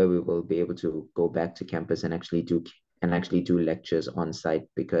where we will be able to go back to campus and actually do lectures on site?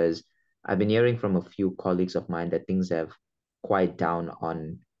 Because I've been hearing from a few colleagues of mine that things have quieted down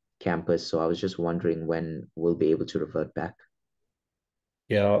on campus. So I was just wondering when we'll be able to revert back.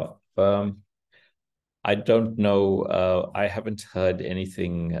 Yeah, I don't know. I haven't heard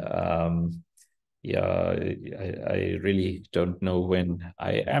anything. Yeah, I really don't know when.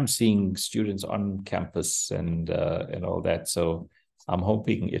 I am seeing students on campus and all that. So I'm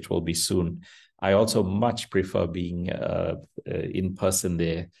hoping it will be soon. I also much prefer being in person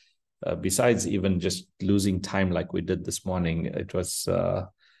there. Besides even just losing time like we did this morning, it was,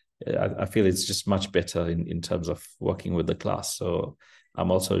 I feel it's just much better in terms of working with the class. So I'm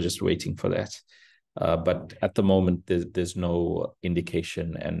also just waiting for that. But at the moment, there's no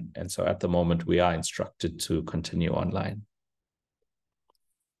indication. And so at the moment, we are instructed to continue online.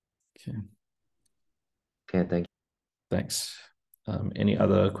 Okay. Okay, thank you. Thanks. Any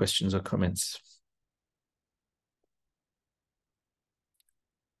other questions or comments?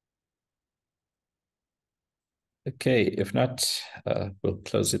 Okay, if not, we'll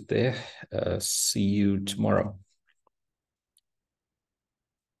close it there. See you tomorrow.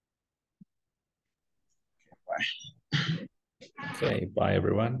 Bye. Okay, bye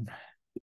everyone.